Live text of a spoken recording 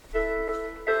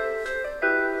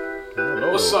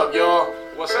What's up, y'all?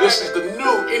 This is the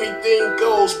new Anything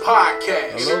Goes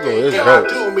podcast. And I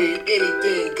do mean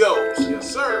anything goes.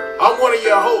 Yes, sir. I'm one of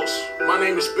your hosts. My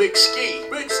name is Big Ski.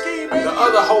 Big Ski, baby. The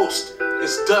other host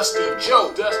is Dusty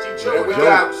Joe. And we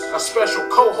got a special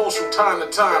co-host from time to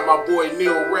time, my boy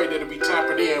Neil Ray, that'll be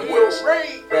tapping in with us.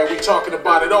 Man, we talking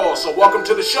about it all. So welcome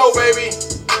to the show, baby.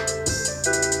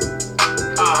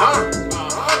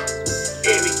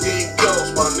 Anything goes,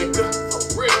 my nigga.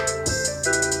 For real.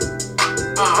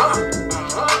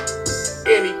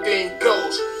 Anything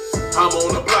goes. I'm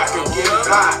on the block and getting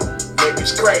high.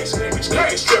 Niggas crazy.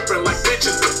 Niggas tripping like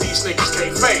bitches, but these niggas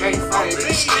can't fake. I'm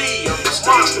Big Ski. I'm the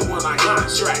monster when I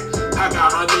contract. I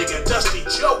got my nigga Dusty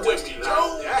Joe with me,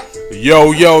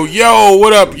 Yo,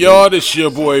 what up, y'all? This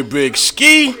your boy Big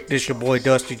Ski. This your boy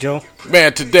Dusty Joe.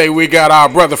 Man, today we got our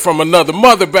brother from another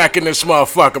mother back in this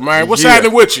motherfucker, man. What's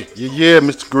happening with you? Yeah,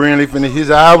 Mr. Greenleaf in his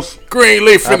house.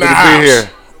 Greenleaf in the house.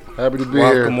 Happy to be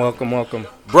here. Welcome.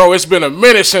 Bro, it's been a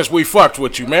minute since we fucked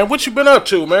with you, man. What you been up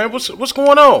to, man? What's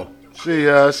going on?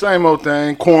 See, same old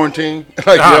thing. Quarantine.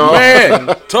 Y'all.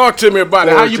 Man, talk to me about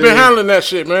it. How you been handling that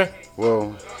shit, man?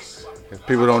 Well, if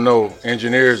people don't know,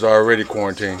 engineers are already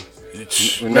quarantined.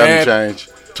 Nothing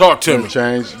changed. Talk to me.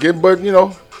 Changed. But,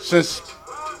 since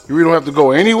you really don't have to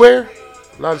go anywhere,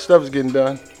 a lot of stuff is getting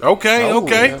done. Okay.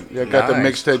 Yeah, got the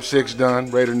mixtape 6 done.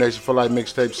 Raider Nation for Life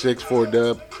mixtape 6 for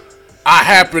dub. I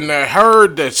happen to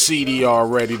heard that CD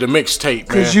already, the mixtape,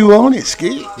 man. Cause you own it,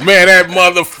 Ski. Man, that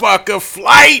motherfucker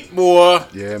flight, boy.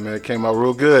 Yeah, man, it came out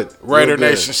real good. Raider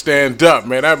Nation stand up,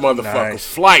 man. That motherfucker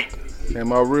flight.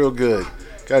 Came out real good.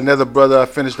 Got another brother, I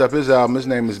finished up his album. His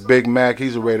name is Big Mac.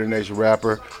 He's a Raider Nation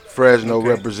rapper. Fresno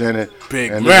represented.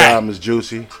 Big and Mac. His album is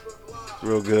Juicy.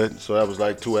 Real good. So that was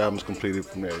like 2 albums completed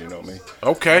from there, you know what I mean?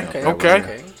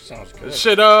 Okay. Sounds good.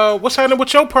 Shit, what's happening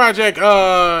with your project,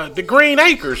 the Green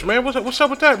Acres, man? What's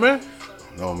up with that, man?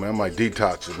 No, man, I might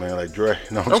detox it, man, like Dre.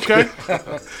 No, okay. I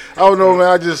don't know,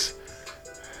 man,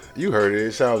 you heard it.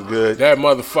 It sounds good. That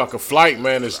motherfucker flight,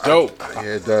 man, is dope. Yeah,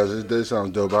 it does. It does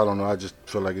sound dope. I don't know. I just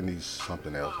feel like it needs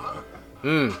something else,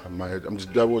 man. I'm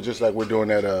just like we're doing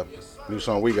that new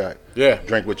song we got. Yeah.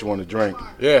 Drink What You Want to Drink.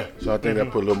 Yeah. So I think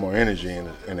that put a little more energy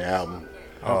in the album.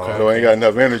 Okay. So I ain't got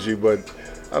enough energy, but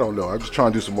I don't know. I'm just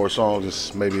trying to do some more songs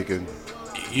and maybe it can.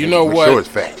 You know what? Sure it's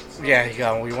fat.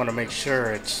 Yeah, we want to make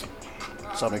sure it's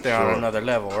up there on another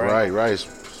level, right? Right. It's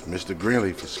Mr.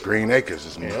 Greenleaf. It's Green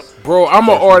Acres. Bro, I'm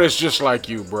an artist just like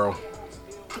you, bro.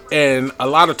 And a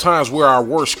lot of times we're our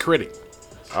worst critic.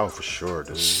 Oh, for sure,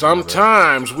 dude.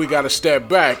 Sometimes we got to step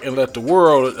back and let the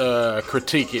world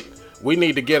critique it. We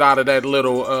need to get out of that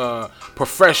little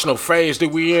professional phase that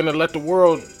we in and let the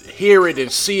world hear it and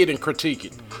see it and critique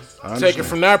it. Take it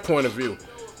from that point of view.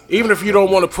 Even if you don't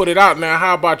want to put it out now,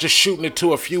 how about just shooting it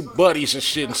to a few buddies and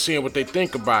shit and seeing what they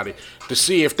think about it to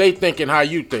see if they thinking how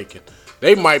you thinking.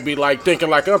 They might be like thinking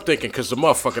like I'm thinking because the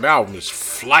motherfucking album is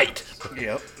flight.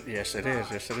 Yep. Yes, it is.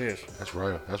 That's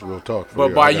right. That's real talk.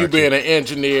 But by you being an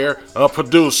engineer, a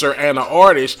producer, and an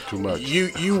artist, too much.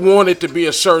 You want it to be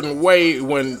a certain way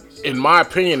when, in my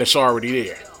opinion, it's already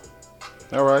there.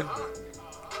 All right.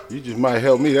 You just might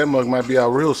help me. That mug might be out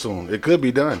real soon. It could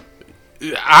be done.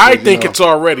 I think it's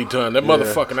already done. That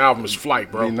motherfucking album is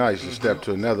flight, bro. It'd be nice to step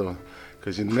to another one.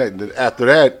 Because after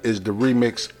that is the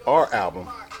remix our album.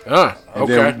 And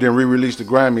then re-release the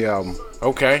Grammy album.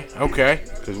 Okay.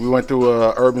 Because we went through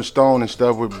Urban Stone and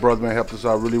stuff where Brother Man helped us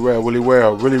out really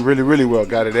well.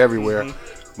 Got it everywhere.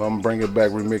 But I'm going to bring it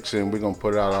back, remix it, and we're going to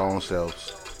put it out our own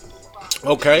selves.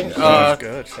 Okay. Sounds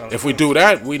good. If we do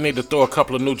that, we need to throw a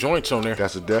couple of new joints on there.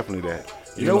 That's definitely that.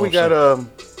 You know we got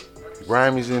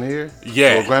Grammys in here?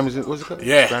 Yeah. Or Grammys in, what's it called?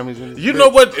 Yeah. Grammys in you know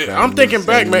what? Grammys I'm thinking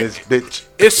back, man. Bitch.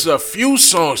 It's a few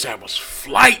songs that was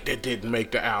flight that didn't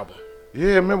make the album.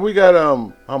 Yeah, remember we got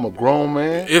I'm a Grown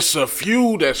Man. It's a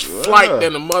few that's flight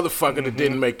than the motherfucker that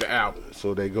didn't make the album.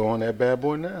 So they go on that bad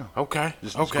boy now. Okay.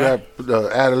 Just grab,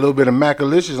 add a little bit of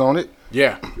Macalicious on it.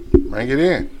 Yeah. Bring it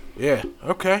in. Yeah.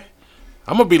 Okay.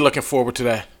 I'm gonna be looking forward to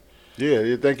that.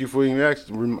 Yeah. Thank you for even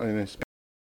asking.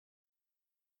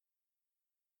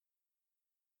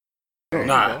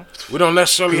 Nah, we don't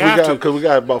necessarily have to. Because we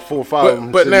got about 4 or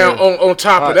 5 But now, on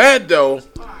top of that, though,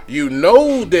 you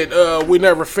know that we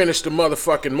never finished the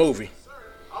motherfucking movie.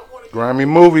 Grammy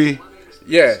movie.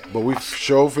 Yeah. But we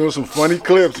sure feel some funny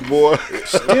clips, boy.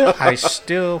 I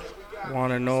still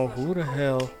want to know who the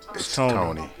hell is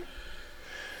Tony.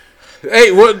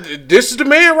 Hey, this is the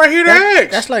man right here to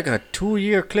ask. That's like a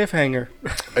 2-year cliffhanger.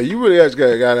 Hey, you really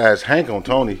got to ask Hank on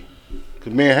Tony.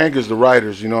 Because me and Hank is the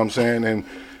writers, you know what I'm saying? And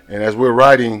as we're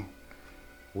writing,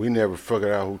 we never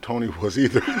figured out who Tony was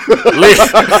either.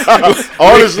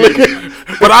 Honestly,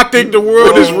 But I think the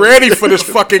world is ready for this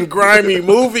fucking grimy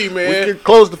movie, We man. get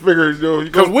close to figure it out.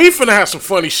 Because we finna have some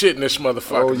funny shit in this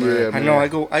motherfucker, Oh, yeah, man. I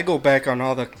know. I go back on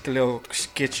all the little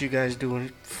skits you guys do, and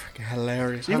it's freaking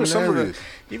hilarious. Even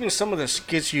some of the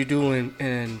skits you do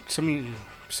in some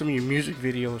of your music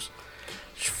videos.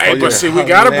 Hey, but see, we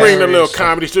gotta bring the little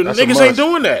comedy to the That's a niggas ain't must.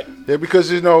 doing that. Yeah,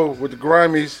 because with the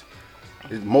Grammys,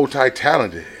 it's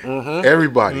multi-talented.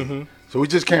 Everybody. So we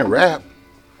just can't rap.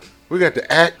 We got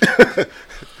to act.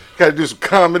 Got to do some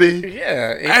comedy.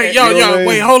 Yeah. Hey, you know what I yo, mean?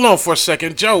 wait, hold on for a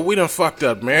second. Joe, we done fucked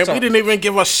up, man. What's We up? didn't even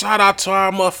give a shout out to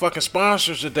our motherfucking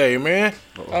sponsors today, man.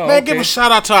 Oh, Man, give okay. a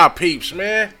shout out to our peeps,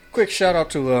 man. Quick shout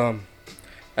out to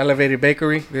Elevated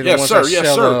Bakery. They're the Yes, ones sir. that Yes,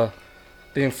 sell sir.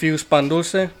 the infused pan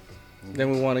dulce.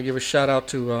 Then we want to give a shout out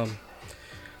to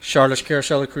Charlotte's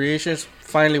Carousel Creations.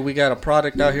 Finally, we got a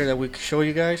product out here that we can show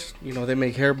you guys. You know, they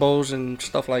make hair bows and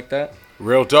stuff like that.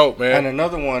 Real dope, man. And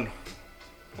another one,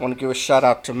 I want to give a shout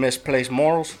out to Misplaced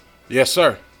Morals Yes,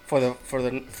 sir. for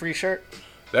the free shirt.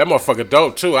 That motherfucker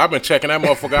dope, too. I've been checking that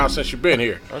motherfucker out since you've been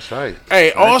here. That's right. Hey,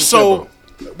 Nice and also,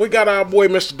 simple. we got our boy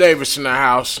Mr. Davis in the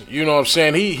house. You know what I'm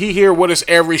saying? He here with us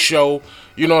every show.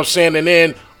 You know what I'm saying? And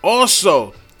then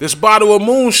also, this bottle of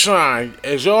moonshine.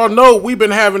 As y'all know, we've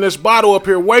been having this bottle up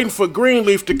here waiting for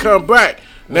Greenleaf to come back.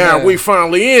 Now Yeah. we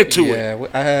finally into it. Yeah,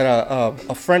 I had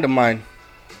a friend of mine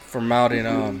from out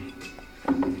in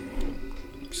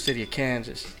city of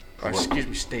Kansas, or excuse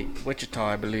me, state, Wichita,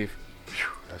 I believe.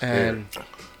 That's And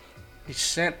he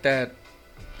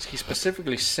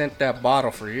specifically sent that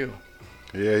bottle for you.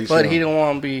 good. Yeah, But he didn't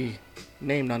want to be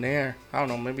named on the air. I don't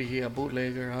know, maybe he a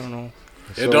bootlegger, I don't know.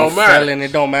 It don't matter. Felon,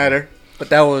 it don't matter. But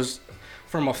that was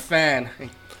from a fan.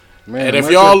 Man, And if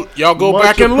much y'all go much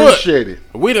back and look, appreciated.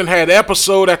 we done had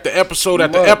episode after episode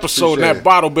after Much episode, and appreciated. that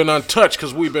bottle been untouched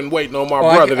because we've been waiting on my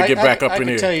Oh, brother to get back up I in can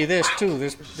here. tell you this too.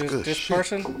 This good shit.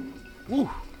 person,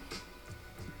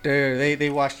 they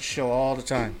watch the show all the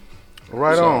time.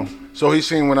 Right on. So he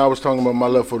seen when I was talking about my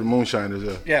love for the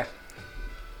moonshiners. Yeah.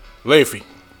 Leafy.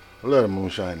 I love the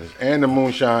moonshiners. And the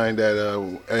moonshine that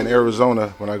in Arizona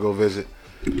when I go visit.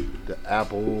 The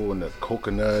apple and the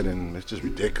coconut, and it's just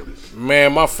ridiculous.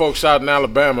 Man, my folks out in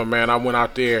Alabama, man, I went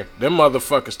out there. Them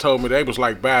motherfuckers told me they was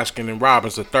like Baskin and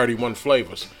Robbins of 31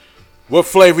 flavors. What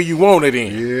flavor you want it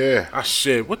in? Yeah. I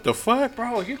said, what the fuck?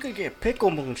 Bro, you could get pickle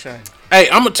moonshine. Hey,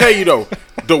 I'm going to tell you, though,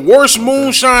 the worst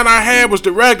moonshine I had was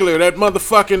the regular, that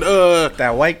motherfucking,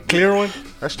 That white clear one.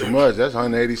 That's too much. That's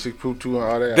 186 proof, 200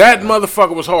 all that. that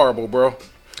motherfucker was horrible, bro.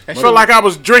 I felt like I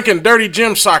was drinking dirty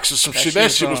gym socks or some shit.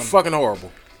 That shit was fucking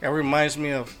horrible. That reminds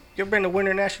me of, you ever been to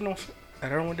Winter Nationals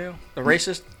at Irwindale? The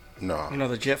racist? No. You know,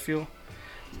 the jet fuel?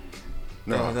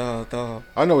 No. The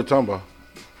I know what you're talking about.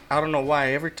 I don't know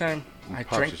why, every time I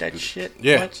Pops drank used that to- shit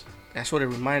Yeah. once, that's what it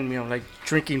reminded me of, like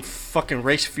drinking fucking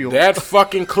race fuel. That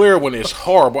fucking clear one is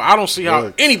horrible. I don't see how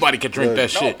Look. anybody could drink Look.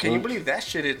 that No, shit. can you believe that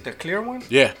shit is, the clear one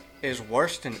Yeah. is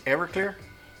worse than Everclear?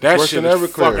 That Worse shit than is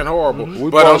Everclear. fucking horrible. We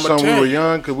But bought I'ma some when tell we were you,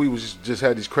 young because we was just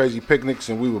had these crazy picnics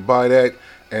and we would buy that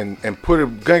and put a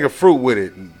gang of fruit with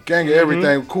it, and gang of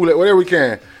everything, Kool-Aid, whatever we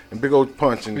can, and big old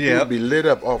punch, and it Yep. would be lit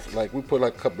up off, like we put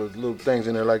like a couple of little things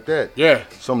in there like that. Yeah.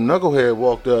 Some knucklehead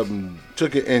walked up and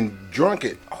took it and drunk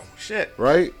it, Oh, shit.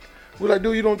 right? We're like,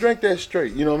 dude, you don't drink that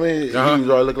straight. You know what I mean? Uh-huh. He was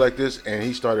already look like this, and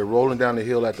he started rolling down the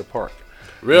hill at the park.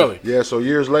 Really? Yeah, so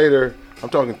years later, I'm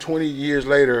talking 20 years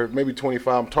later, maybe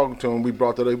 25, I'm talking to him, we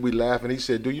brought that up, we laughing. He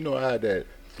said, dude, you know I had that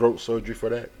throat surgery for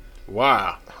that?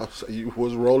 Wow. I said, you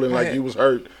was rolling like you was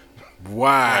hurt.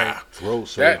 Wow. Throat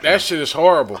surgery. That shit is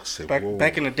horrible. I said, Back, whoa.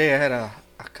 back in the day, I had a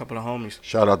couple of homies.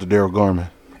 Shout out to Daryl Garman.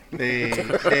 They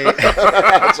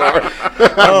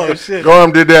oh shit.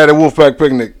 Garm did that at Wolfpack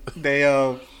Picnic.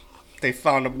 They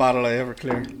found a bottle of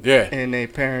Everclear Yeah. in their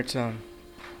parents'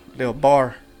 little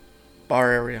bar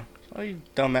area. So you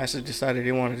dumbasses decided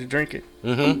they wanted to drink it.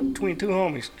 Mm-hmm. Between two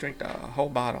homies, drank the whole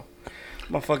bottle.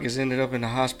 Motherfuckers ended up in the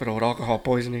hospital with alcohol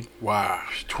poisoning. Wow.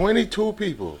 22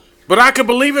 people. But I can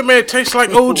believe it, man. It tastes like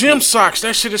old gym socks.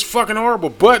 That shit is fucking horrible.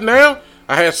 But now,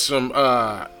 I had some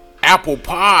apple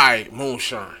pie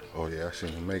moonshine. Oh, yeah, I seen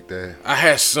him make that. I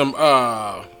had some,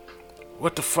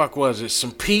 what the fuck was it?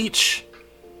 Some peach.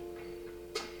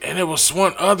 And it was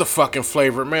one other fucking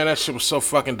flavor. Man, that shit was so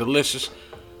fucking delicious.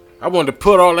 I wanted to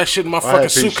put all that shit in my I fucking had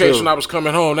peach suitcase too. when I was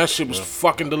coming home. That shit was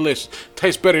fucking delicious.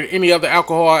 Tastes better than any other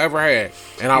alcohol I ever had.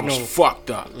 And I was fucked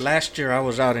up. Last year I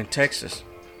was out in Texas.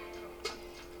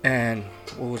 And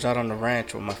we was out on the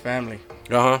ranch with my family.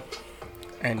 Uh-huh.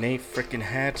 And they freaking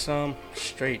had some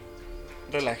straight.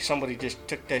 Looked like somebody just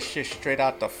took that shit straight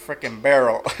out the freaking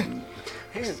barrel.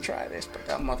 Here, try this, but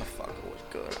that motherfucker was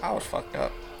good. I was fucked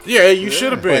up. Yeah, you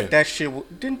should have been. But that shit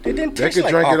didn't They taste could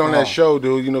like drink it on that alcohol. show,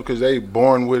 dude. You know, because they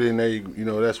born with it, and they, you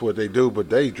know, that's what they do. But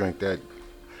they drink that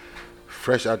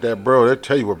fresh out that bro. They'll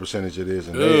tell you what percentage it is,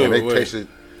 and they taste it.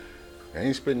 They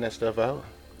ain't spitting that stuff out.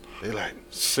 They like,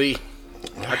 see,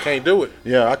 I can't do it.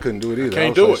 yeah, I couldn't do it either.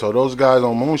 Can't do it. So those guys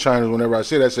on Moonshiners, whenever I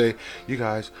see that, I say, you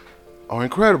guys are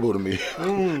incredible to me.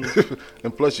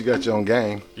 And plus, you got your own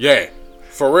game. Yeah,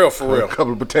 for real, for A real.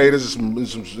 couple of potatoes and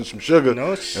some sugar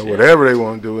No and shit. whatever they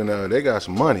want to do, and they got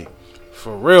some money.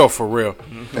 For real, for real.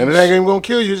 And it ain't even gonna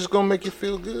kill you. It's just gonna make you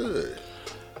feel good.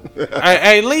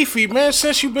 Hey, Leafy, man,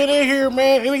 since you been in here,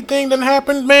 man, anything done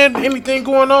happened, man? Anything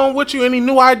going on with you? Any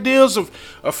new ideas of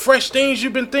fresh things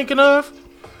you've been thinking of?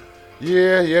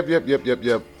 Yeah, yep.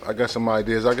 I got some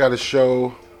ideas. I got a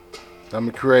show I'm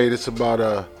gonna create. It's about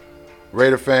a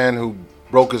Raider fan who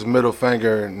broke his middle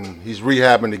finger and he's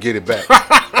rehabbing to get it back.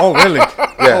 Oh, really? Yeah.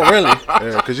 Oh, really?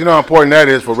 Yeah, because you know how important that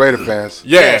is for Raider fans.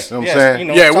 Yes. You know what I'm saying? You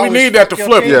know, Yeah, it's we always need that to fuck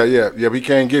flip your it. team. Yeah. We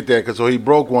can't get that because he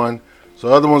broke one. So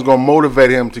the other one's gonna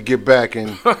motivate him to get back, and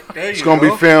There it's you gonna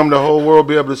go. be filmed. The whole world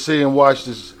will be able to see and watch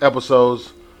this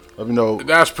episodes of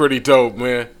That's pretty dope,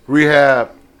 man.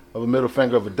 rehab of a middle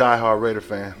finger of a diehard Raider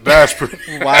fan. That's pretty.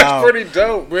 Wow. That's pretty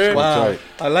dope, man. Wow. Tight.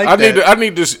 I like I that. need I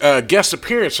need this guest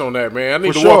appearance on that, man. I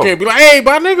need For to walk sure. in and be like, "Hey,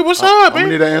 my nigga, what's up, I'm man? gonna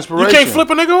need that You inspiration. can't flip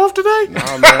a nigga off today?"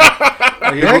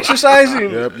 Are you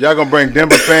exercising? Yep. Y'all gonna bring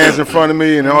Denver fans in front of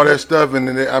me and all that stuff, and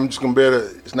then I'm just gonna be able to.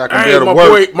 It's not gonna be Hey, able to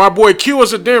work. my boy Q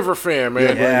is a Denver fan,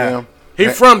 man. Yeah. He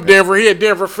from Denver. He a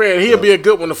Denver fan. He'll be a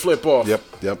good one to flip off.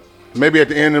 Yep. Maybe at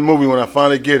the end of the movie when I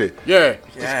finally get it. Yeah.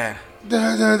 Yeah.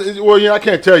 Well, yeah, I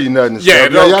can't tell you nothing. and Yeah,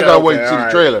 stuff. Y'all okay, gotta wait okay, to see the all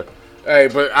right. trailer. Hey,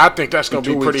 but I think that's gonna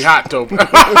be 2 pretty weeks. hot, though.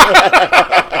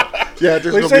 Yeah,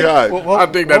 this What'd is you gonna be say? hot.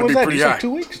 I think that'd what be was that? pretty You said hot.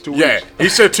 2 weeks? 2 Yeah, weeks. he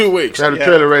said 2 weeks. Have the Yeah.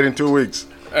 trailer ready in 2 weeks.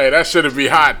 Hey, that should be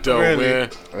hot, though, Really? man.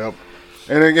 Yep.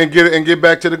 And get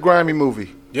back to the grimy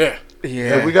movie. Yeah.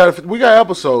 Yeah. Yeah, we got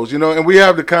episodes, you know, and we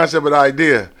have the concept of the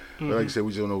idea. But like you said,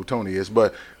 we just don't know who Tony is,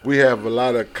 but we have a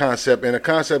lot of concept, and the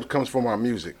concept comes from our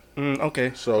music.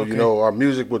 Okay. So okay. you know, our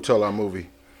music will tell our movie,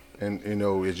 and you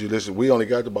know, as you listen, we only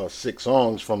got about 6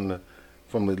 songs from the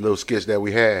little skits that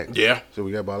we had. Yeah. So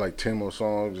we got about like 10 more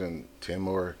songs and 10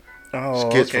 more Oh,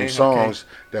 skits okay, from songs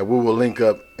that we will link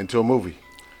up into a movie.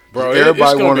 Bro, Everybody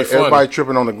it's gonna be funny. everybody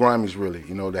tripping on the Grammys, really.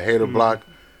 You know, the hater block,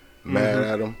 mad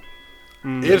at them.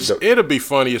 It'll be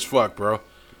funny as fuck, bro.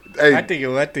 Hey, I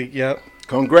think, yep.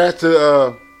 congrats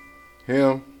to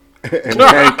him and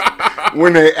Hank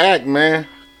when they act, man.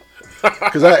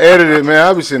 Cause I edited it, man.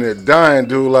 I be sitting there dying,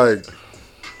 dude. Like,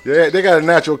 yeah, they got a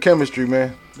natural chemistry,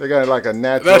 man. They got like a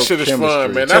natural That shit is chemistry.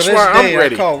 fun, man. To That's this why I'm day,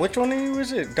 ready. I call, which one of you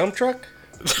was it? Dump truck?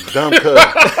 Dumb cuz.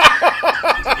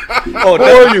 Oh, Who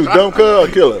are you, dumb cuz or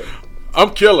killer?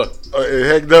 I'm killer.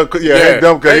 Heck, dumb cuz. Yeah, Yeah. heck,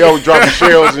 dumb cuz. He always dropping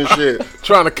shells and shit.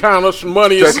 Trying to count up some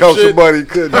money and Check some out shit. somebody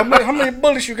couldn't. how many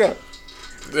bullets you got?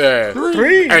 Yeah.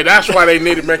 3. Hey, that's why they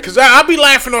need it, man. Cause I be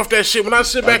laughing off that shit when I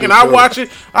sit back do and I too. watch it.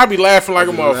 I be laughing like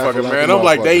a be laughing motherfucker, like man. a I'm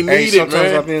like, they motherfucker. Hey, need it, sometimes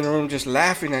I'll man. be in the room just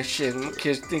laughing at shit. And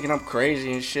kids thinking I'm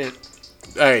crazy and shit.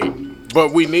 Hey,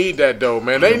 but we need that though,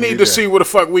 man. They need to that. see where the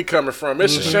fuck we coming from.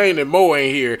 It's a shame that Mo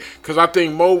ain't here, cause I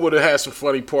think Mo would have had some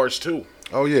funny parts too.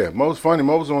 Oh yeah, Mo's funny.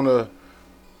 Mo was on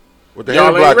with the hair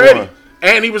Y'all block ain't ready. one.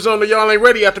 And he was on the Y'all Ain't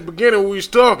Ready at the beginning when we was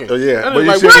talking. Oh yeah, And but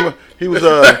it's you like, see what? him,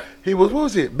 he was what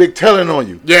was it? Big telling on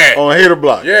you. Yeah. On hater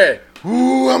block. Yeah.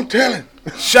 Ooh, I'm telling.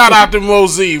 Shout out to Mo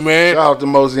Z, man. Shout out to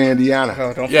Mosey, Indiana.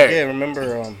 Oh, don't Yeah. forget,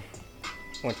 remember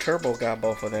when Turbo got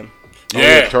both of them? Oh,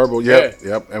 Yeah. Turbo.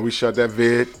 Yep. And we shot that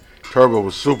vid. Turbo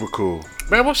was super cool.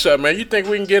 Man, what's up, man? You think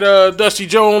we can get Dusty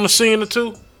Joe on the scene or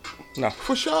two?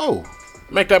 For sure.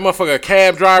 Make that motherfucker a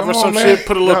cab driver or Come some on, man. shit?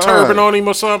 Put a little Nuh-uh. turban on him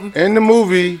or something? In the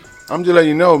movie, I'm just letting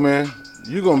you know, man,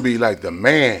 you're going to be like the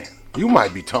man. You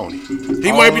might be Tony.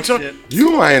 He might be Oh, talking. shit.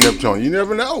 You might end up Tony. You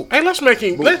never know. Hey, let's make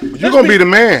him. You're going to be the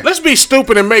man. Let's be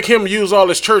stupid and make him use all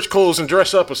his church clothes and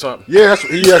dress up or something. Yeah, that's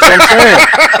what I'm saying.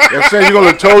 I'm saying you're going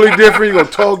to look totally different. You're going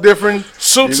to talk different.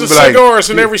 Suits You and be like, cigars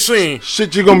in every scene.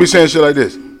 Shit, you're going to be saying shit like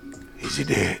this. Is he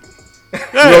dead? Yeah.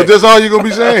 You know, that's all you're going to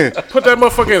be saying. Put that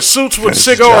motherfucker in suits with Finish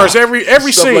the cigars job.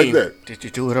 every Stuff scene. like that. Did you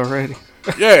do it already?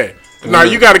 Yeah. Now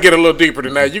you got to get a little deeper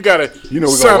than that. You got to. You know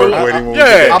we're going to work with him when we Yeah.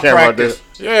 get I'll that camera out there.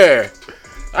 practice. Yeah.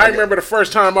 I remember the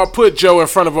first time I put Joe in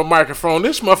front of a microphone.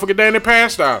 This motherfucker down there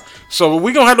passed out. So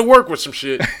we gonna have to work with some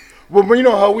shit. Well, but you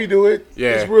know how we do it?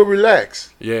 Yeah. It's real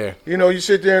relaxed. Yeah. You know, you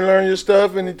sit there and learn your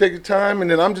stuff, and you take your time, and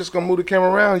then I'm just gonna move the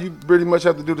camera around. You pretty much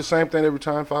have to do the same thing every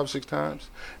time, 5 or 6 times.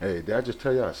 Hey, did I just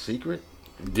tell y'all a secret?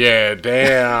 Yeah.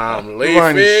 Damn.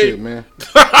 Learn this shit, Leafy. man.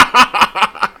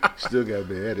 Still gotta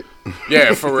be at it.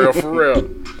 Yeah. For real. For real.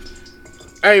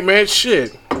 Hey man,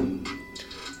 shit.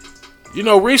 You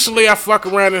know, recently I fuck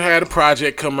around and had a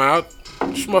project come out.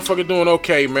 This motherfucker doing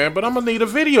okay, man. But I'm gonna need a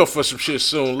video for some shit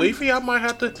soon, Leafy. I might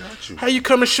have to have you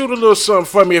come and shoot a little something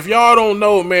for me. If y'all don't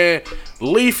know, man,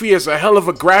 Leafy is a hell of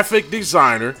a graphic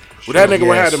designer. Well, that nigga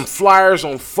will have them flyers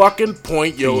on fucking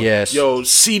point, yo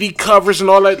CD covers and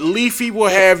all that. Leafy will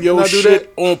have your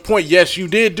shit on point. Yes, you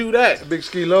did do that. Big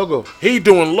Ski logo. He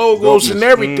doing logos and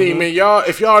everything, man. Y'all,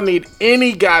 if y'all need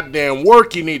any goddamn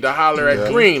work, you need to holler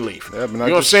at Greenleaf. Yeah, you know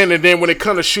what I'm saying? And then when it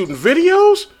comes to shooting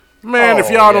videos, man, if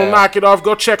y'all don't knock it off,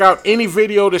 go check out any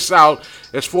video that's out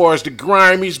as far as the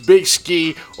Grimies, Big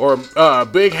Ski, or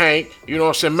Big Hank, you know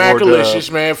what I'm saying, Macalicious,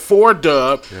 man,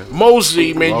 4Dub,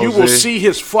 Mosey, man, you will see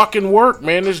his fucking work,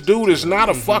 man. This dude is not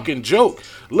a fucking joke.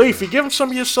 Leafy, give him some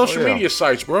of your social media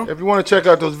sites, bro. If you want to check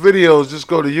out those videos, just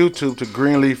go to YouTube to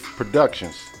Greenleaf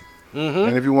Productions.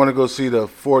 And if you want to go see the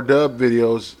 4Dub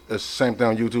videos, it's the same thing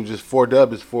on YouTube, just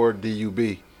 4Dub is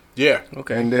 4DUB. Yeah.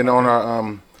 Okay. And then on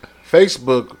our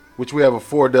Facebook, which we have a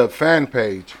 4Dub fan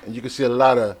page, and you can see a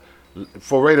lot of,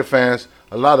 for Raider fans,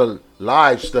 a lot of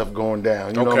live stuff going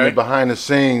down. You know what I mean? Behind the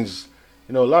scenes,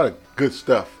 you know, a lot of good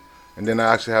stuff. And then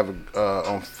I actually have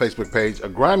on Facebook page, a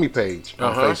grimy page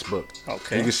on Facebook.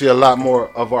 Okay. You can see a lot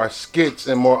more of our skits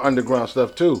and more underground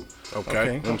stuff too. Okay.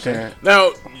 You know what I'm saying?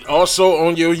 Now, also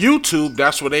on your YouTube,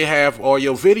 that's where they have all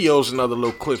your videos and other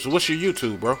little clips. What's your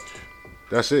YouTube, bro?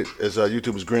 That's it. It's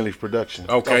YouTube is Greenleaf Production.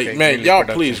 Okay, man, Greenleaf y'all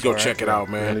please go check it out,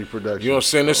 man. Greenleaf Production. You know what I'm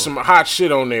saying? There's some hot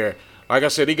shit on there. Like I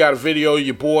said, he got a video of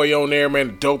your boy on there,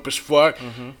 man, dope as fuck.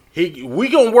 We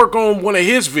gonna work on one of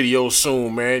his videos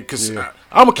soon, man, because I'm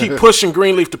gonna keep pushing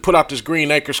Greenleaf to put out this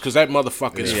Green Acres, because that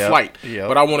motherfucker is flight.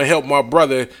 But I want to help my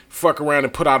brother fuck around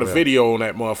and put out a video on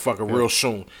that motherfucker real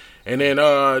soon. And then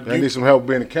I need some help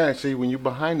being the camera. See, when you're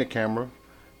behind the camera,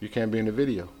 you can't be in the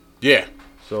video. Yeah.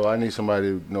 So I need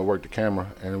somebody to work the camera,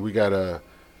 and we got a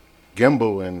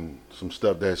gimbal and some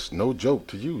stuff that's no joke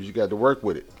to use. You got to work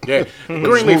with it. Yeah,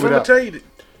 Greenleaf, I'm gonna tell you,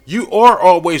 you are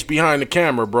always behind the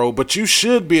camera, bro. But you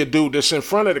should be a dude that's in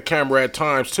front of the camera at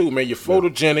times too, man. You're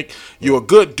photogenic. You're a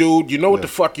good dude. You know what the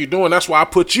fuck you're doing. That's why I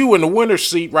put you in the winner's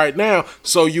seat right now,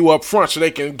 so you up front, so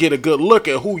they can get a good look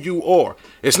at who you are.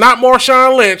 It's not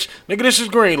Marshawn Lynch, nigga. This is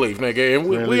Greenleaf, nigga, and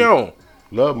we on.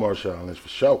 Love Marshawn Lynch for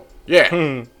sure.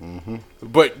 Yeah.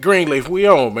 But Greenleaf, we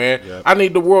on, man. Yep. I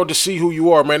need the world to see who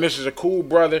you are, man. This is a cool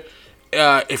brother.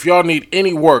 If y'all need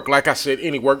any work, like I said,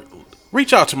 any work,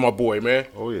 reach out to my boy, man.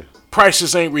 Oh, yeah.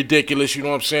 Prices ain't ridiculous, you know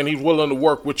what I'm saying? He's willing to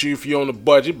work with you if you're on the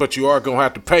budget, but you are going to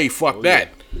have to pay. Fuck that.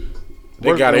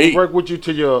 They got to eat. Work with you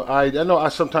to your idea. I know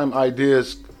sometimes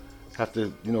ideas have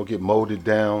to, get molded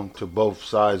down to both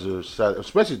sides,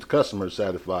 especially the customer is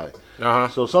satisfied.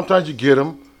 So sometimes you get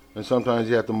them, and sometimes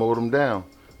you have to mold them down.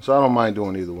 So I don't mind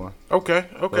doing either one. Okay.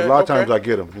 But a lot of times I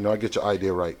get them. I get your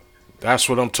idea right. That's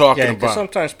what I'm talking about.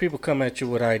 Sometimes people come at you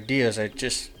with ideas that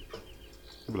just...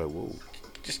 You be like, whoa.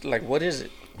 Just like, what is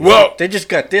it? Well, they just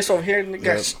got this over here, and they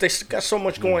got so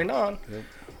much going on.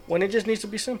 When it just needs to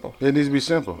be simple. It needs to be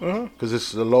simple. Because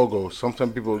it's the logo.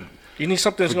 Sometimes people... You need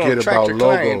something that's going to attract your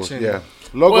clients.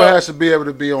 Logo has to be able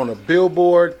to be on a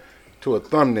billboard to a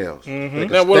thumbnail.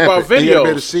 Now, what about videos? You got to be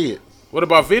able to see it. What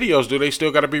about videos? Do they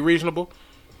still got to be reasonable?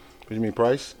 You mean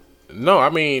price? No, I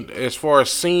mean as far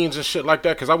as scenes and shit like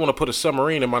that, because I want to put a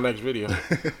submarine in my next video.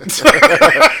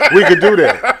 We could do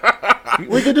that.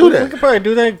 We could probably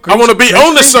do that. I want to be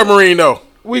on the submarine, though.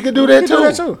 We could do that,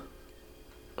 too.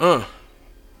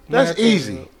 That's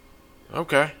easy.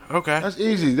 Okay. That's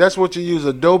easy. That's what you use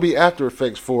Adobe After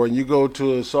Effects for, and you go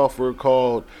to a software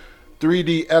called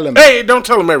 3D Element. Hey, don't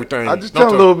tell them everything. I just tell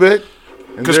them a little bit.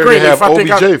 Because Greenleaf, I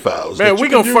think OBJ files. Man, we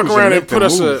gonna fuck around and put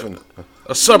us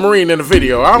a submarine in the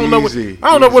video. I don't know what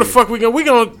the fuck we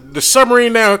gonna the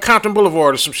submarine down Compton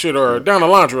Boulevard or some shit, or down the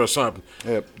laundry or something.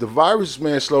 Yeah, the virus,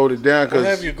 man, slowed it down. We'll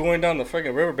have you going down the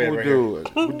freaking riverbed right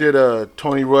here. We did a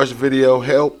Tony Rush video,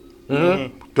 Help.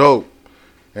 Dope.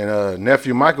 And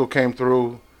nephew Michael came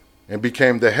through and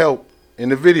became the Help in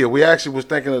the video. We actually was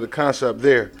thinking of the concept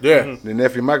there. Yeah. Then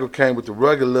nephew Michael came with the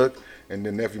rugged look, and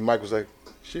then nephew Michael was like,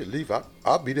 shit, leave,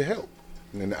 I'll be the Help.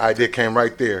 And then the idea came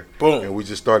right there. Boom. And we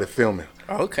just started filming.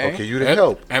 Okay, you the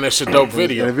Help. And it's a dope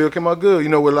video. And the video came out good,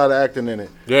 with a lot of acting in it.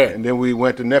 Yeah. And then we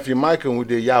went to nephew Michael and we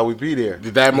did We Be There.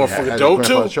 Did that motherfucker dope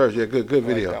too? Church. Yeah, good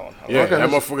video. That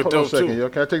motherfucker dope too. Yo.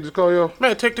 Can I take this call, yo?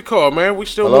 Man, take the call, man. We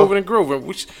still moving and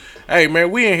grooving. Hey,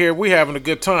 man, we in here. We having a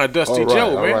good time. Dusty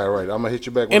Joe, man. All right. I'm going to hit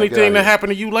you back when Anything that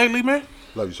happened to you lately, man?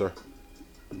 Love you, sir.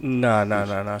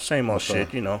 Nah. Same old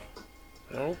shit,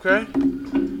 Okay.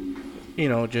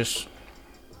 Just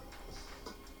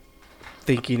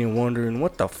thinking and wondering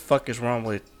what the fuck is wrong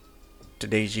with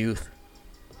today's youth.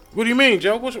 What do you mean,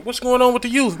 Joe? What's going on with the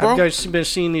youth, bro? Have you guys been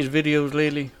seeing these videos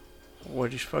lately? Where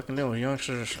these fucking little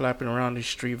youngsters are slapping around these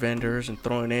street vendors and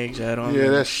throwing eggs at them. Yeah,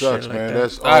 that sucks, like man. that.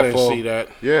 That's awful. I didn't see that.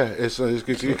 Yeah,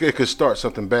 it could start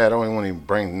something bad. I don't even want to even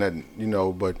bring nothing,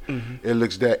 but it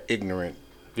looks that ignorant.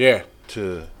 Yeah.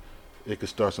 It could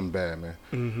start something bad,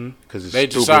 man. Because They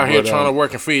just out here trying to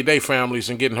work and feed their families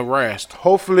and getting harassed.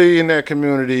 Hopefully, in that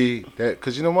community,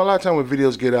 because a lot of time when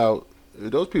videos get out,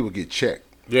 those people get checked.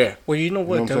 Yeah. Well, you know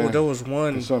what? There was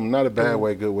one. In some not a bad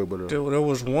way, good way, but there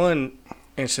was one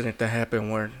incident that happened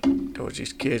where there was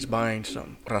these kids buying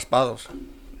some raspados.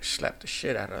 They slapped the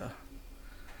shit out of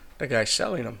the guy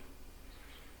selling them.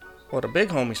 Well, the big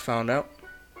homies found out.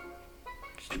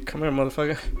 Come here,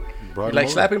 motherfucker. You like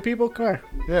slapping people? Come here.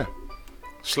 Yeah.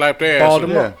 Slapped their Balled ass.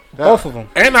 them up. Both of them.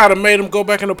 And I'd have made them go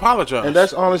back and apologize. And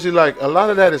that's honestly like a lot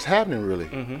of that is happening, really.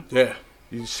 Yeah.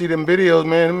 You see them videos,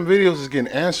 man. Them videos is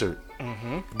getting answered.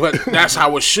 But that's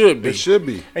how it should be. It should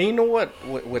be. And you know what?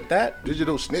 With that,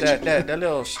 Digital snitching. that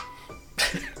little.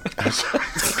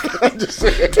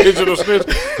 Digital snitch.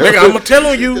 Nigga, I'm going to tell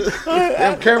on you.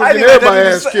 Them cameras getting everybody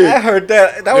ass I kicked. heard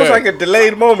that. That was like a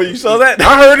delayed moment. You saw that?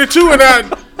 I heard it too, and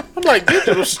I'm like,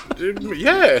 digital.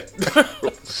 Yeah.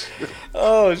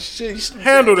 Oh shit!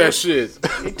 Handle that shit.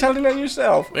 You telling on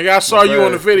yourself? Nigga, I saw you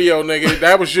on the video, nigga.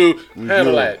 That was you.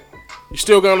 Handle that. You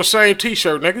still got on the same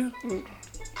t-shirt, nigga.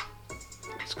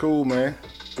 It's cool, man.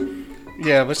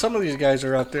 Yeah, but some of these guys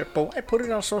are out there. But why put it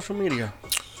on social media?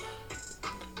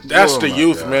 That's Oh, the my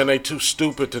youth, God. man. They too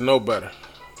stupid to know better.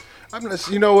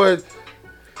 You know what?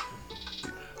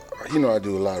 I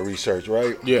do a lot of research,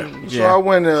 right? Yeah. So I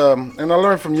went and I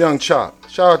learned from Young Chop.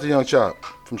 Shout out to Young Chop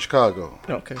from Chicago.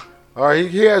 Okay. All right,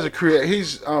 he has a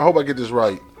I hope I get this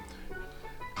right.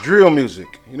 Drill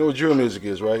music. You know what drill music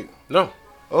is, right? No.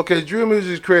 Okay, drill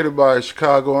music is created by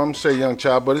Chicago. I'm gonna say Young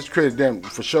Chop, but it's created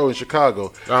for sure in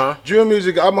Chicago. Uh-huh. Drill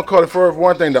music, I'm gonna call it for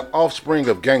one thing, the offspring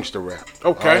of gangster rap.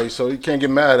 Okay. All right, so you can't get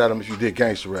mad at them if you did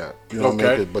gangster rap. You know what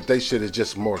I mean? But they shit is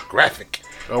just more graphic.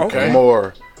 Okay.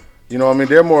 More, you know what I mean?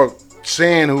 They're more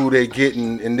saying who they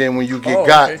getting, and then when you get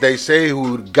got, they say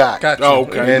who got. Gotcha. Oh,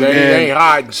 okay. And They ain't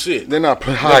hiding shit. They're not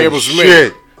hiding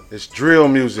shit. It's drill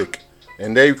music,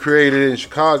 and they created it in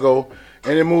Chicago,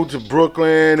 and it moved to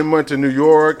Brooklyn, and went to New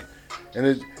York, and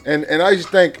I just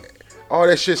think all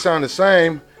that shit sound the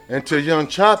same until Young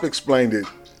Chop explained it,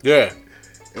 Yeah.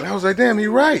 and I was like, damn, he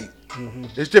right.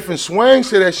 There's different swings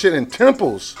to that shit and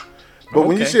temples, but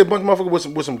when you see a bunch of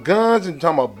motherfuckers with some guns and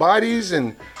talking about bodies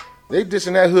and they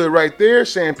dissing that hood right there,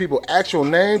 saying people actual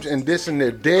names and dissing their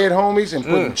dead homies and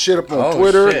putting shit up on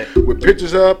Twitter with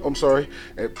pictures up. I'm sorry,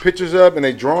 pictures up, and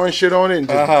they drawing shit on it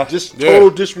and just total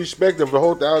disrespect of the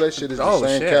whole. All that shit is the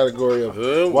same category of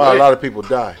why a lot of people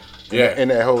die. In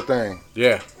that whole thing.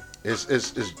 Yeah. It's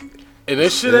and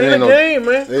this shit ain't a game,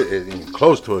 man. It ain't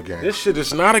close to a game. This shit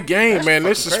is not a game, man.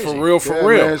 This is for real,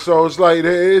 Man, so it's like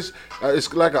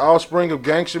it's like an offspring of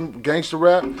gangster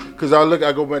rap. Cause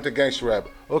I go back to gangster rap.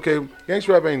 Okay,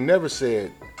 gangster rap ain't never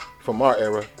said from our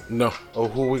era. No. Oh,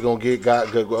 who we gonna get?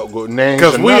 Got names?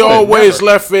 Cause we always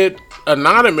left it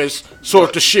anonymous. So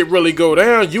if the shit really go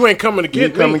down, you ain't coming to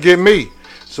get me. Come and get me.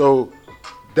 So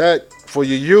that for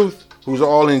your youth who's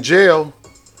all in jail.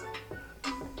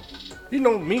 You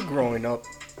know, me growing up,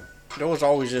 there was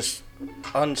always this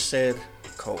unsaid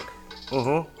code.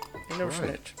 You never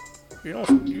snitch. You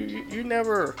don't. You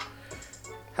never.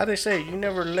 How they say? You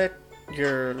never let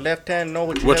your left hand know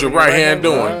what your right hand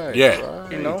doing. Right, Yeah.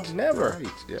 You know, never. Right,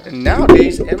 yeah. And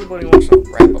nowadays, everybody wants to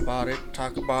rap about it,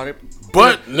 talk about it.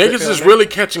 But niggas is really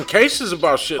catching cases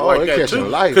about shit like that too.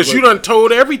 Because you done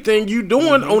told everything you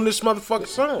doing on this motherfucking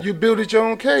song. You built your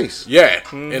own case. Yeah.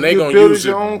 And they gonna use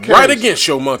it right against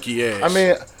your monkey ass. I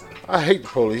mean, I hate the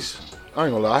police. I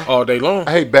ain't gonna lie. All day long.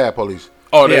 I hate bad police.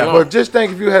 All day long. But just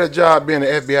think if you had a job being the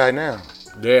FBI now.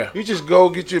 Yeah. You just go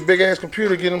get your big ass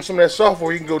computer, get them some of that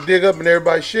software. You can go dig up in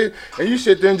everybody's shit, and you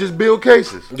sit there and just build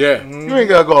cases. Yeah. You ain't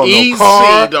gotta go on Easy, no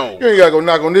car. though. You ain't gotta go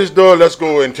knock on this door. Let's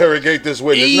go interrogate this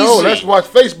witness. Easy. No, let's watch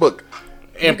Facebook.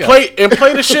 And play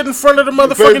the shit in front of the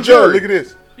motherfucking jury. Look at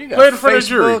this. You got Play it in front of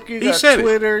the Facebook, jury. you He got said it.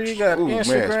 Twitter, you got Ooh, man,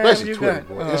 Instagram, especially you Twitter. got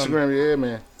Boy. Instagram, yeah,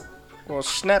 man. well,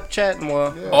 Snapchat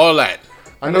and All that.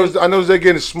 I know they're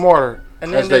getting smarter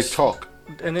and as then they talk.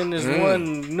 And then there's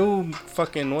one new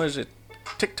fucking, what is it?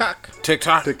 TikTok.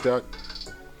 TikTok.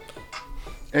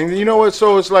 And you know what?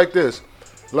 So it's like this.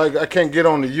 Like, I can't get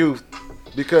on the youth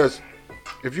because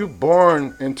if you're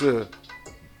born into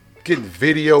getting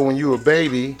video when you were a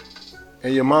baby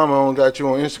and your mama only got you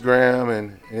on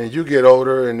Instagram and you get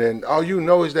older and then all you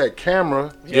know is that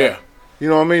camera. Yeah. You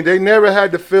know what I mean? They never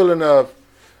had the feeling of,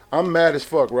 I'm mad as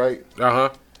fuck, right? Uh-huh.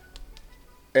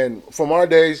 And from our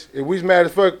days, if we was mad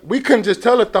as fuck, we couldn't just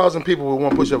tell 1,000 people with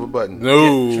one push of a button.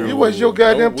 No. You waste your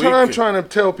goddamn time trying to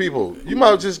tell people. You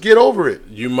might just get over it.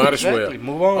 You might as well.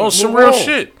 Move on. On some real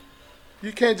shit.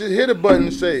 You can't just hit a button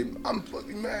and say, I'm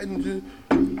fucking mad. And just...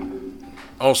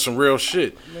 On some real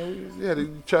shit. Yeah, they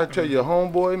try to tell your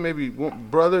homeboy, maybe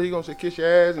brother, he gonna say kiss your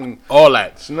ass and all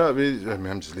that. Snub. I mean,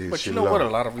 I'm just leaving But shit you know alone. what? A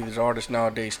lot of these artists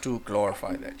nowadays too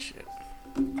glorify that shit.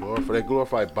 They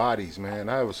glorify bodies, man.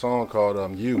 I have a song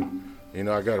called You. You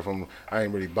know, I got it from, I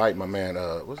ain't really bite my man,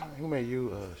 who made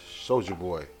You? Soulja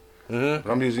Boy. Mm-hmm.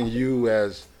 But I'm using You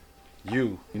as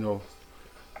you know,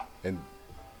 and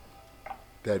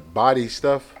that body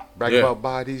stuff, bragging about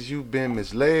bodies, you've been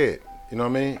misled. You know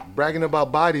what I mean? Bragging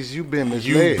about bodies, you've been misled.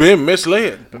 You've been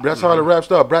misled. That's how the rap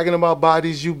starts. Bragging about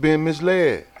bodies, you've been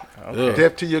misled. Okay.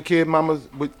 Death to your kid, mama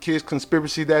with kids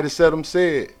conspiracy, daddy said them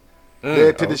said.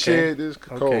 Dead to the shed, it's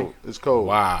cold. It's cold.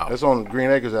 Wow. That's on the Green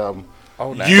Acres album.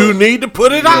 Oh, you need to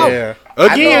put it out again.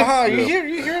 I know how you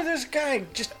hear this guy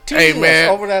just teasing us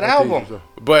over that album.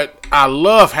 But I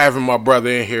love having my brother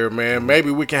in here, man. Maybe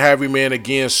we can have him in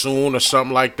again soon or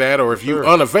something like that. Or if you're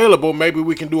unavailable, maybe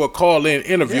we can do a call-in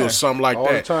interview or something like that.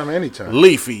 All the time, anytime.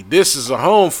 Leafy, this is a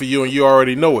home for you, and you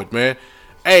already know it, man.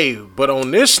 Hey, but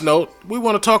on this note, we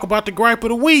want to talk about the gripe of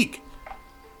the week.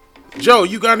 Joe,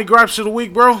 you got any gripes of the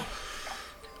week, bro?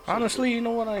 Honestly, you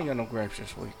know what? I ain't got no gripes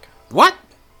this week. What?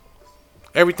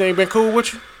 Everything been cool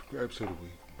with you? Gripes of the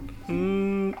week.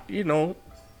 You know,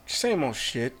 same old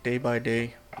shit, day by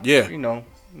day. Yeah. You know,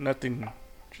 nothing.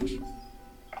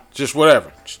 Just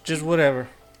whatever. Just whatever.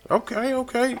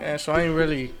 Okay. And so I ain't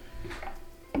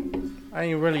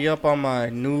really up on my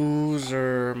news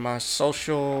or my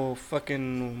social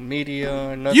fucking media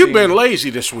or nothing. You've been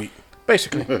lazy this week.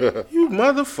 Basically. You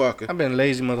motherfucker. I've been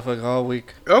lazy motherfucker all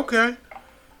week. Okay.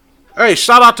 Hey,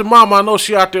 shout out to Mama. I know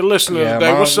she out there listening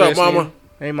today. What's up, listening. Mama?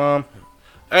 Hey, Mom.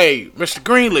 Hey, Mr.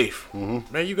 Greenleaf.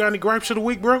 Mm-hmm. Man, you got any gripes of the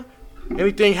week, bro?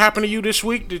 Anything happened to you this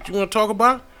week that you want to talk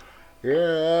about?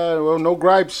 Yeah, well, no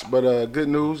gripes, but good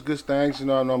news, good things. You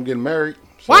know, I know I'm getting married.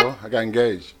 So What? I got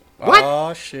engaged. What?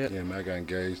 Oh, shit. Yeah, man, I got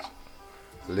engaged.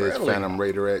 Liz Phantom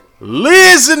Raiderette.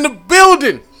 Liz in the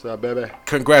building. What's up, baby?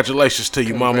 Congratulations to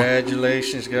you, Mama.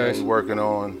 Congratulations, guys. We're working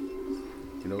on,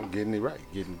 you know, getting it right,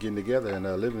 getting together and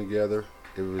living together.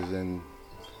 It was in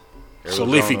Arizona. So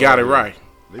Leafy got it right.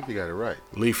 Leafy got it right.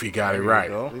 Leafy got it right.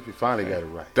 Leafy finally got it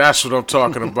right. That's what I'm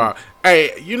talking about.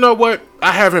 Hey, you know what?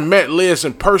 I haven't met Liz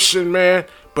in person, man.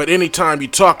 But anytime you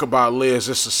talk about Liz,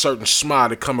 it's a certain smile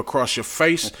that come across your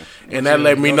face. And that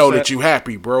let me know that you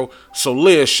happy, bro. So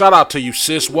Liz, shout out to you,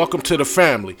 sis. Welcome to the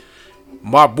family.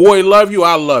 My boy love you.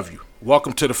 I love you.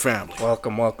 Welcome to the family.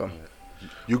 Welcome.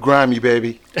 You grimy,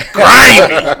 baby.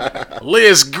 Grimy.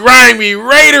 Liz Grimy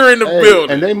Raider in the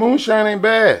building. And they moonshine ain't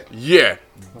bad. Yeah.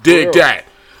 Dig that.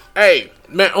 Hey,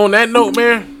 man, on that note,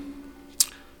 man,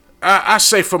 I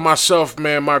say for myself,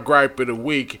 man, my gripe of the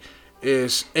week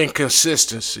is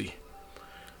inconsistency.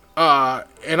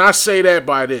 And I say that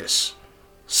by this.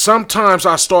 Sometimes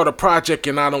I start a project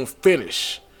and I don't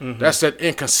finish. Mm-hmm. That's that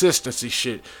inconsistency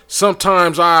shit.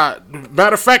 Sometimes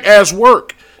matter of fact, as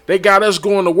work, they got us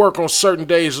going to work on certain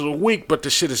days of the week, but the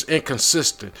shit is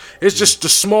inconsistent. It's just the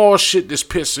small shit that's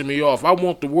pissing me off. I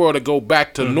want the world to go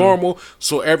back to normal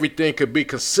so everything could be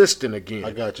consistent again.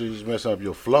 I got you. You just messing up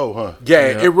your flow, huh?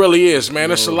 Yeah, it really is, man.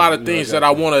 There's a lot of things that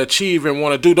I want to achieve and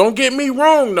want to do. Don't get me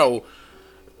wrong, though.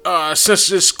 Since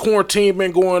this quarantine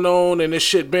been going on and this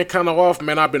shit been kind of off,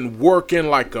 man, I've been working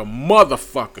like a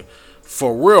motherfucker.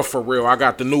 For real. I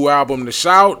got the new album that's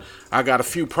out. I got a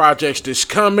few projects that's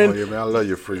coming. Oh, yeah, man, I love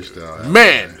your freestyle.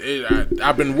 Man,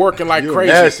 I've been working like You're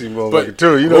crazy. Nasty motherfucker,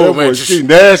 too. You know, man, she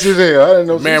nasty as hell. I didn't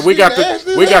know. Man, we got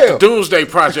the Doomsday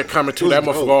Project coming too. That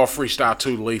motherfucker all freestyle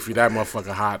too, Leafy. That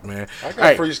motherfucker hot, man. I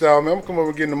got freestyle, man. I'm coming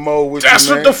over and getting the mode with that's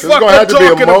you, what man. the fuck I'm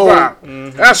talking about.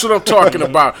 Mm-hmm. That's what I'm talking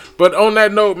about. But on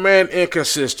that note, man,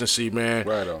 inconsistency, man.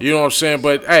 Right on. You know what I'm saying?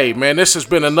 But hey, man, this has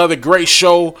been another great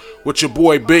show with your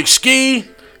boy Big Ski.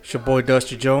 It's your boy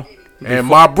Dusty Joe. And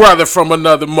my brother from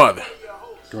another mother.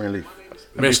 Greenleaf.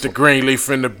 Mr.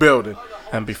 Greenleaf in the building.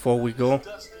 And before we go,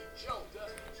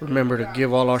 remember to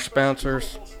give all our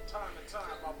sponsors,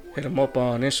 hit them up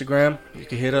on Instagram. You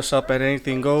can hit us up at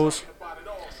Anything Goes.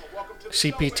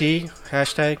 CPT,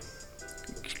 hashtag.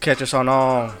 Catch us on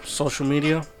all social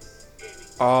media.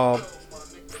 All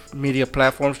media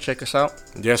platforms. Check us out.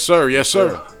 Yes,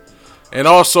 sir. And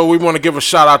also, we want to give a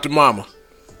shout out to Mama.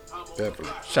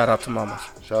 Definitely. Shout out to mamas.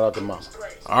 Shout out to Mama.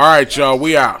 All right, y'all.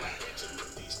 We out.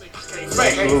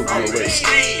 fake. Absolutely.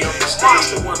 Steve, I'm the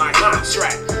monster when I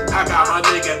contract. I got my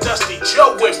nigga Dusty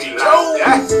Joe with me, Joe.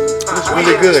 It's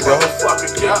really good, dog.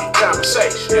 Fucking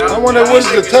conversation. I wonder what's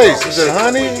the taste. Is it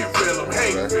honey?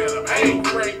 Hey,